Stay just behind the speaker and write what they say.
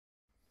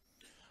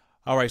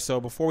All right, so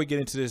before we get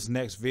into this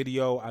next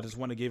video, I just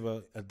want to give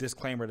a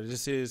disclaimer that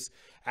this is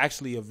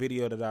actually a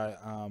video that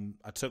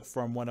I took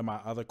from one of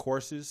my other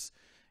courses.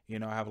 You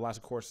know, I have lots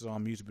of courses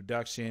on music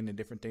production and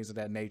different things of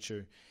that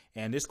nature,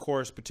 and this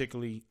course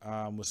particularly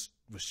was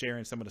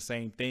sharing some of the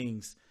same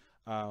things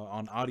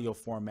on audio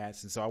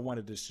formats, and so I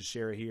wanted to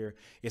share it here.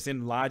 It's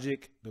in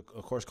Logic, a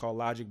course called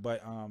Logic,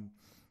 but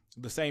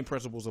the same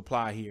principles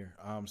apply here.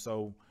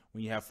 So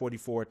when you have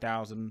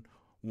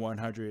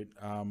 44,100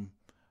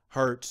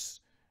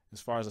 hertz as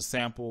far as a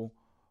samples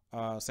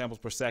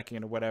per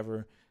second or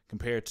whatever,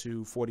 compared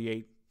to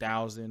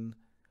 48,000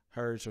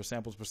 hertz or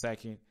samples per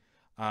second.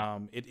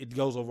 It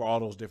goes over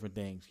all those different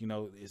things. You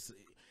know,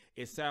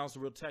 it sounds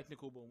real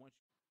technical, but once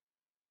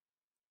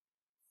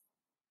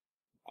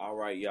All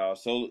right, y'all.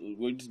 So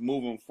we're just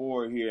moving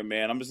forward here,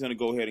 man. I'm just gonna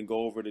go ahead and go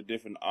over the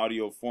different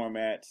audio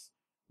formats,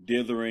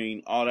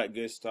 dithering, all that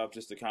good stuff,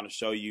 just to kind of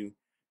show you.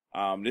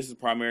 This is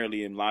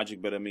primarily in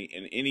Logic, but I mean,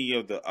 in any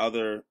of the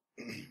other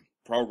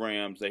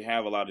programs, they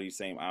have a lot of these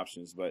same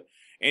options. But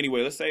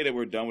anyway, let's say that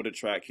we're done with the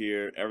track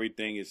here.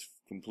 Everything is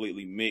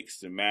completely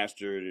mixed and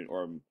mastered,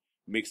 or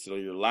mixed to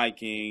your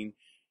liking,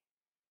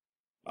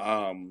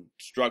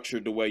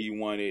 structured the way you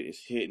want it.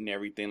 It's hitting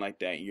everything like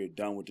that, and you're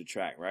done with the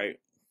track, right?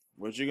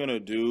 What you're gonna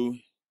do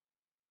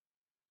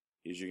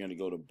is you're gonna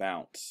go to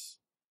bounce.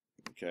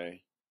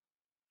 Okay.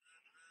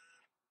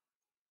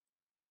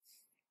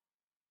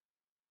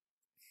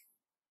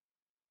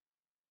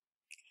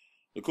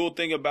 The cool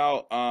thing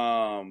about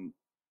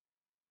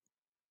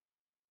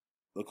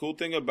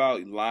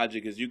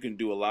Logic is you can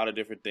do a lot of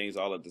different things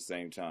all at the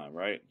same time,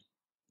 right?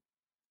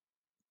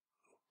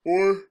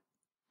 Or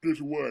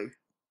just one.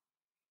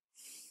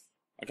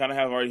 I kind of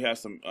have already had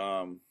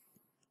some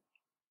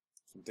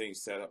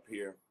things set up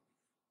here.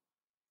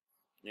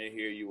 And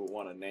here you would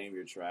want to name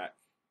your track.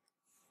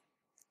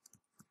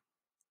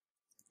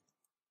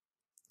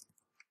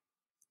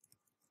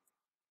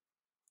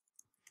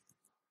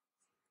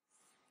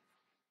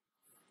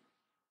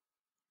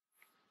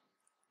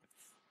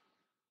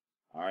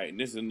 All right, and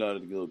this is another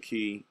little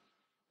key.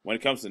 When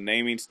it comes to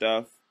naming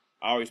stuff,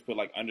 I always put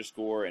like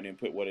underscore and then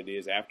put what it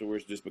is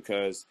afterwards, just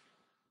because.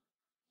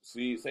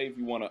 See, say if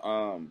you want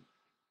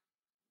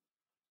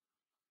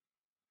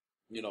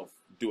to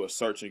do a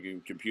search on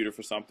your computer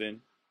for something,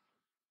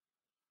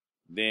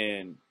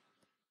 then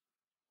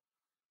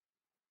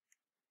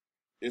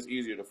it's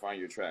easier to find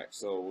your track.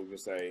 So we're gonna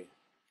say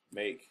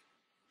make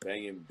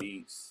banging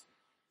beats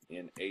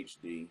in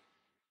HD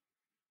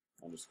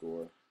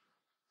underscore.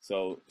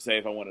 So say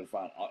if I wanted to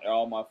find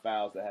all my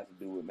files that have to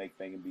do with make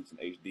banging beats in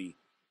HD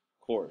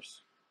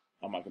course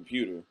on my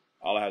computer,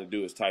 all I have to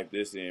do is type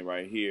this in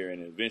right here,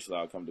 and eventually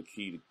I'll come to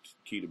key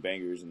to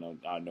bangers, and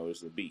I'll notice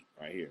the beat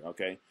right here.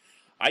 Okay,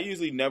 I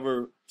usually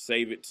never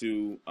save it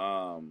to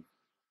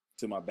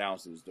my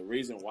bounces. The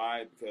reason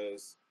why,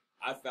 because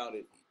I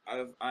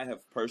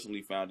have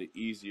personally found it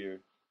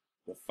easier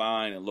to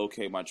find and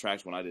locate my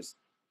tracks when I just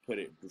put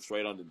it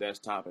straight on the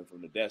desktop, and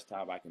from the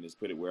desktop I can just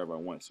put it wherever I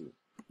want to.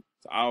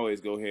 So I always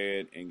go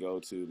ahead and go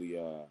to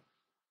the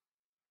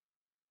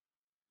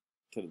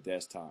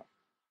desktop.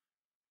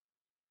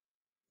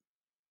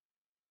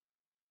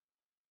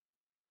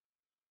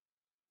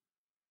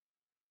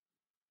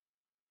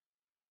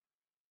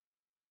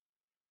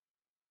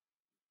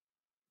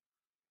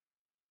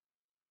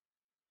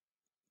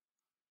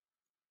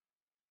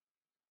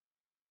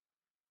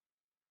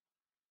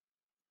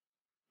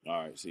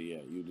 All right, so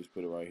yeah, you just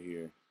put it right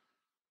here.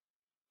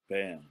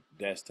 Bam,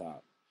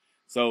 desktop.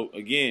 So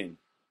again,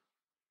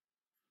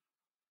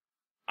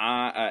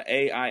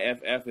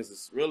 AIFF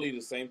is really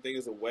the same thing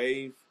as a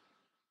wave.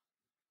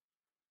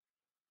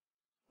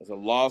 It's a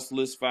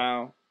lossless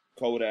file,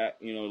 Kodak,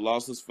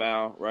 lossless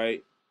file,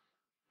 right?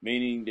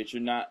 Meaning that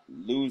you're not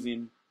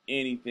losing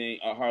anything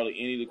or hardly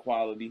any of the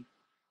quality,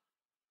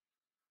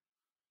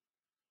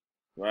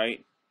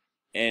 right?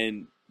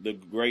 And the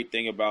great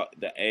thing about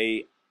the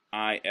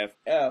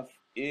AIFF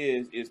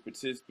is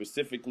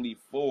specifically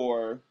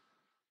for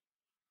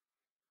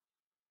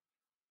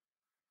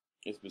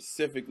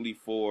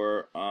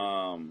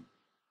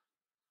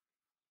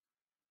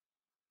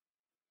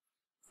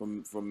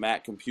from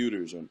Mac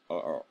computers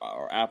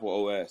or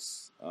Apple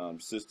OS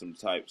system.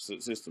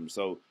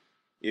 So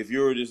if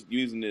you're just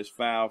using this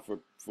file for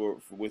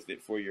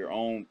your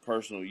own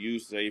personal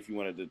use, say if you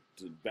wanted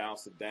to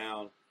bounce it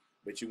down,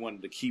 but you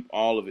wanted to keep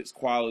all of its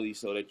quality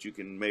so that you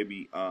can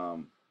maybe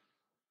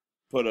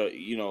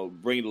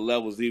bring the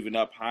levels even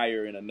up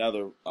higher in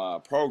another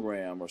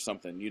program or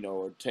something,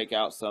 or take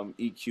out some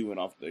EQ and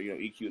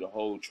EQ the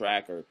whole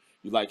track, or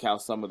you like how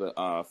some of the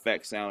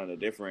effects sound in a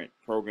different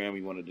program,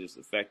 you want to just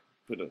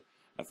put an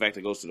effect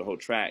that goes to the whole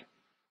track,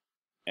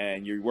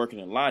 and you're working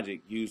in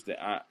Logic, use the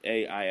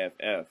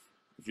AIFF.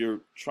 If you're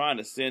trying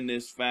to send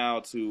this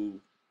file to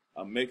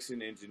a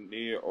mixing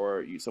engineer,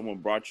 or someone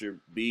brought your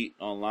beat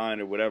online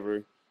or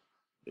whatever,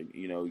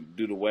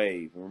 do the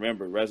wave.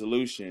 Remember,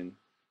 resolution.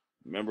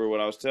 Remember what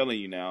I was telling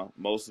you now.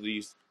 Most of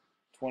these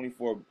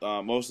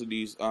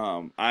iPods,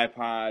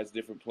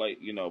 different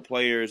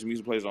players,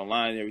 music players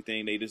online and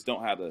everything, they just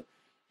don't have the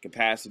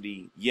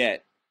capacity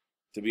yet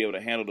to be able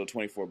to handle the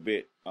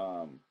 24-bit,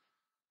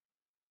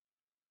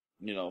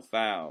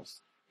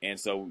 files. And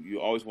so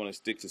you always want to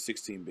stick to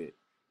 16-bit.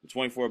 The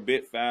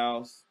 24-bit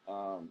files,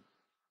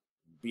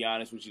 be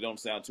honest with you, don't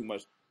sound too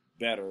much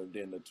better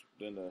than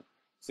the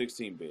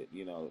 16-bit.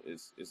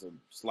 It's a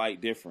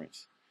slight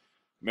difference.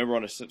 Remember,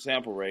 on the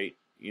sample rate,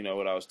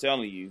 what I was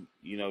telling you,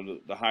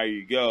 the higher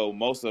you go,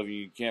 most of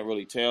you can't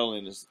really tell,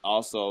 and it's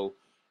also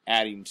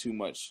adding too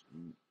much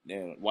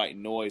white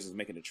noise is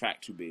making the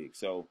track too big.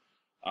 So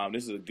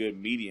this is a good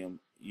medium,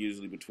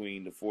 usually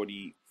between the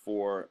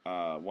 44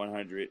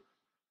 100K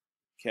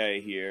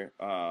here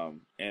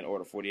and or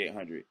the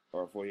 4800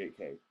 or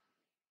 48K.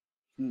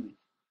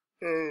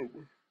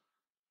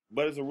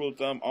 But as a rule of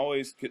thumb,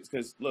 always,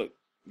 because look,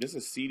 this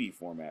is CD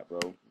format, bro.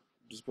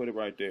 Just put it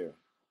right there.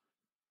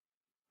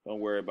 Don't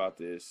worry about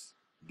this.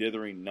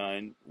 Dithering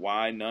none.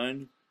 Why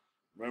none?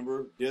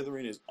 Remember,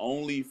 dithering is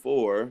only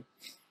for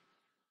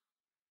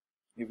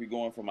if you're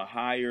going from a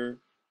higher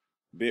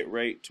bit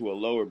rate to a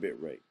lower bit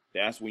rate.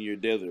 That's when you're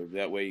dithered.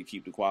 That way you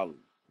keep the quality.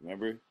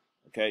 Remember?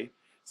 Okay?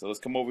 So let's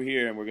come over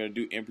here and we're going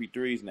to do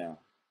MP3s now.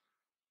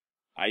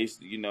 I used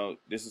to,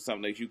 this is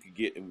something that you could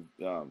get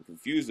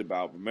confused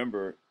about.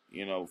 Remember,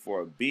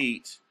 for a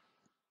beat,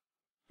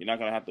 you're not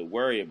going to have to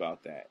worry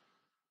about that.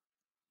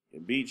 The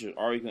beats are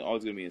always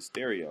going to be in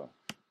stereo.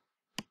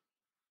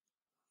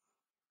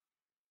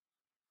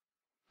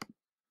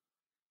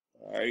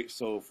 All right,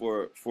 so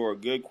for a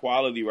good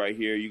quality right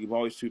here, you can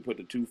always put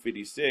the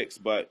 256,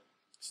 but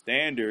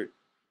standard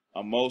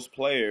on most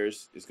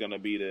players is going to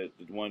be the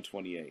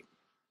 128.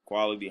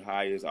 Quality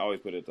highest, I always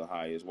put it at the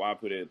highest. Why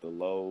put it at the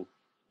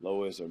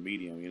lowest, or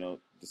medium?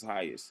 Just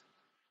highest.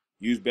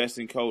 Use best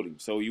encoding.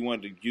 So you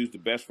want to use the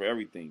best for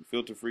everything.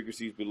 Filter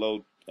frequencies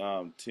below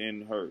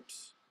 10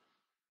 hertz.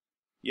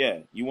 Yeah,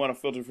 you want to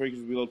filter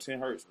frequencies below 10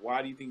 hertz.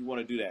 Why do you think you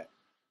want to do that?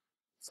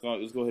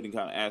 Let's go ahead and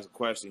kind of ask a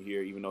question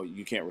here, even though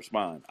you can't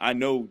respond. I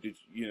know that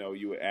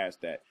you would ask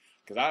that,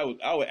 because I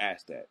would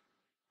ask that.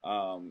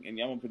 And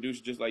I'm a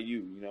producer just like you.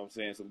 You know what I'm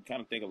saying? So we kind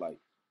of think alike.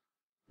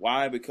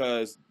 Why?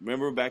 Because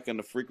remember back in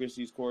the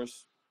frequencies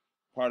course,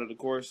 part of the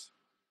course,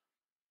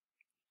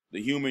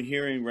 the human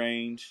hearing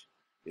range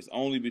is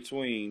only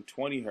between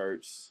 20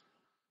 hertz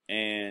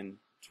and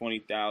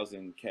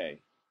 20,000 K.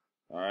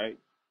 All right,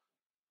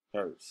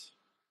 hertz.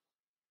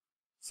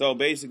 So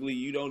basically,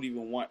 you don't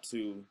even want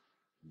to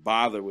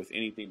bother with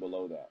anything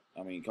below that.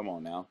 I mean, come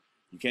on now.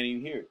 You can't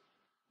even hear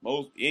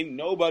it.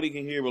 Nobody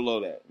can hear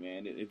below that,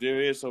 man. If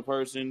there is a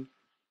person,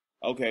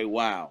 okay,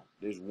 wow,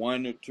 there's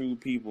 1 or 2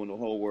 people in the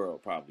whole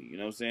world probably, you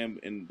know what I'm saying?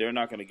 And they're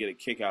not going to get a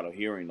kick out of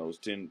hearing those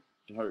 10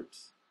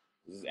 hertz.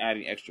 This is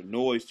adding extra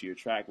noise to your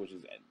track, which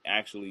is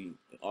actually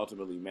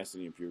ultimately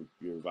messing up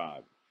your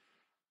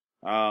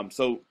vibe.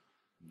 So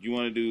you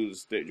want to do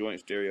the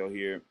joint stereo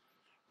here.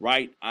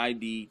 Write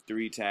ID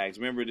 3 tags.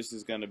 Remember, this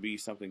is going to be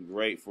something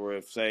great for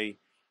if, say,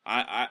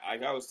 I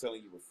was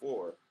telling you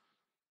before.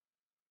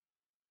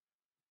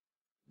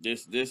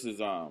 This is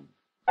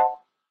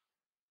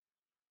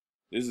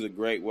a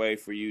great way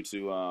for you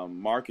to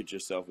market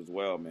yourself as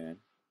well, man.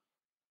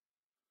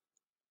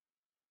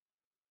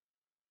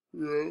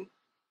 Yeah.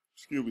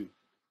 Excuse me.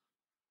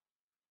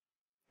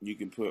 You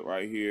can put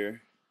right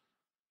here.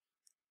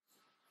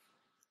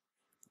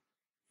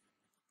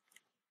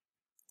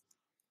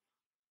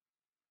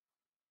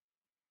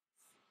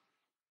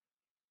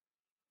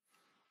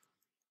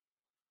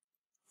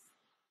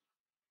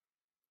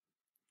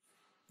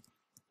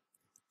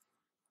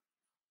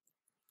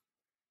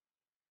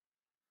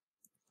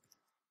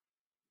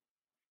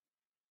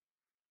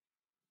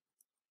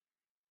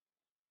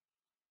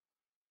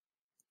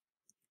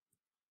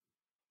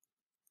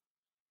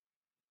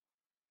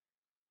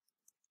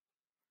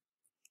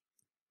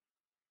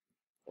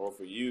 Or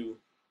for you,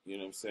 you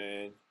know what I'm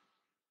saying?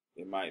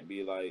 It might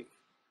be like,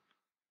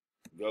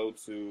 go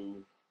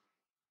to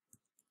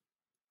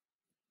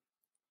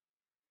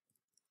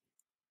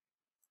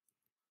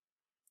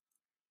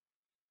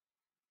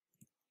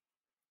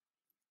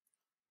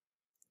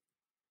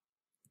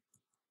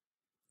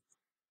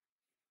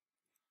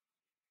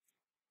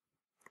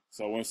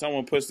so when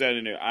someone puts that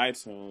in their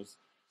iTunes,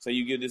 say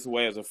you give this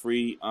away as a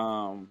free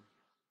iTunes,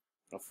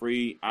 a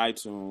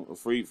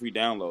free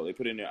download. They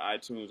put it in their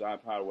iTunes,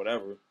 iPod, or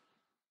whatever.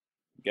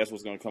 Guess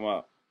what's gonna come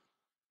up?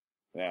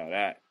 Yeah,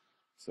 that.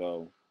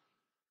 So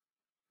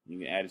you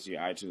can add it to your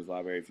iTunes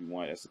library if you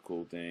want. That's a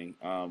cool thing.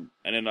 And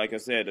then, like I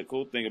said, the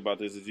cool thing about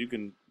this is you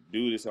can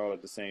do this all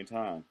at the same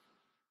time.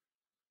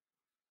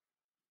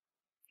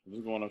 I'm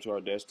just going up to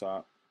our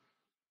desktop,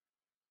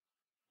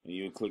 and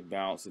you click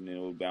bounce, and then it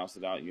will bounce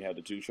it out. And you have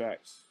the 2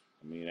 tracks.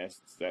 I mean,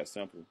 it's that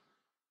simple.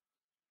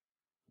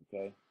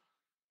 Okay.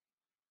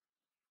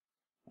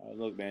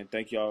 Look, man,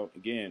 thank y'all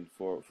again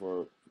for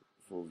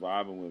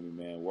vibing with me,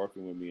 man,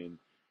 working with me,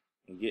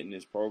 and getting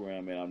this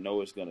program, man. I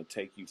know it's gonna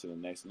take you to the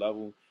next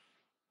level,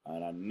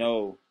 and I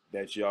know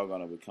that y'all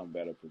gonna become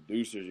better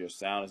producers. Your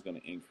sound is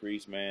gonna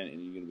increase, man,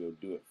 and you're gonna be able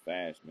to do it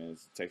fast, man. It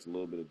takes a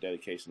little bit of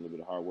dedication, a little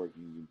bit of hard work.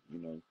 You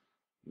can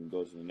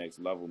go to the next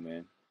level,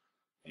 man.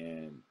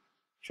 And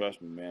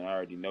Trust me, man. I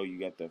already know you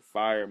got the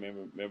fire,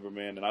 remember,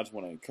 man. And I just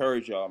want to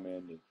encourage y'all,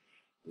 man,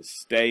 to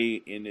stay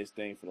in this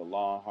thing for the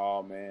long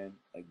haul, man.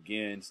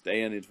 Again,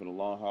 stay in it for the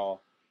long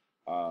haul.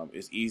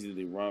 It's easy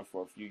to run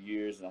for a few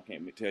years, and I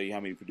can't tell you how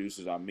many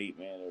producers I meet,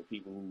 man. There are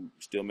people who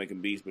still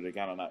making beats, but they're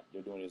kind of not.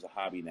 They're doing it as a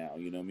hobby now.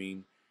 You know what I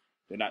mean?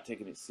 They're not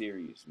taking it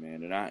serious,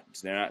 man. They're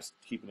not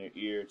keeping their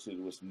ear to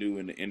what's new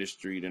in the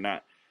industry. They're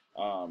not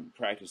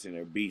practicing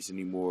their beats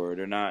anymore.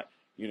 They're not,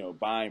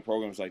 buying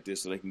programs like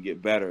this so they can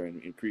get better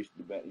and increase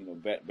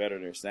better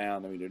their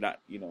sound. I mean, they're not,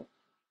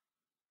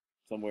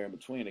 somewhere in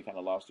between. They kind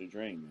of lost their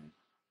dream, man.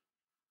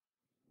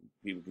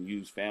 People can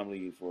use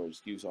family for an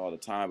excuse all the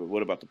time, but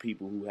what about the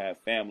people who have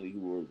family who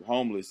were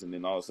homeless and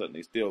then all of a sudden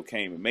they still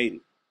came and made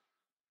it?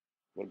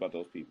 What about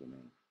those people,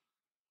 man?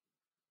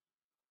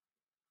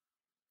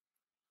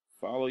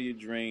 Follow your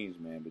dreams,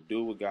 man, but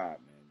do it with God,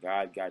 man.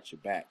 God got your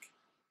back.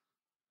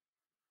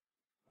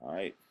 All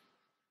right?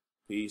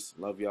 Peace.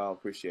 Love y'all.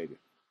 Appreciate it.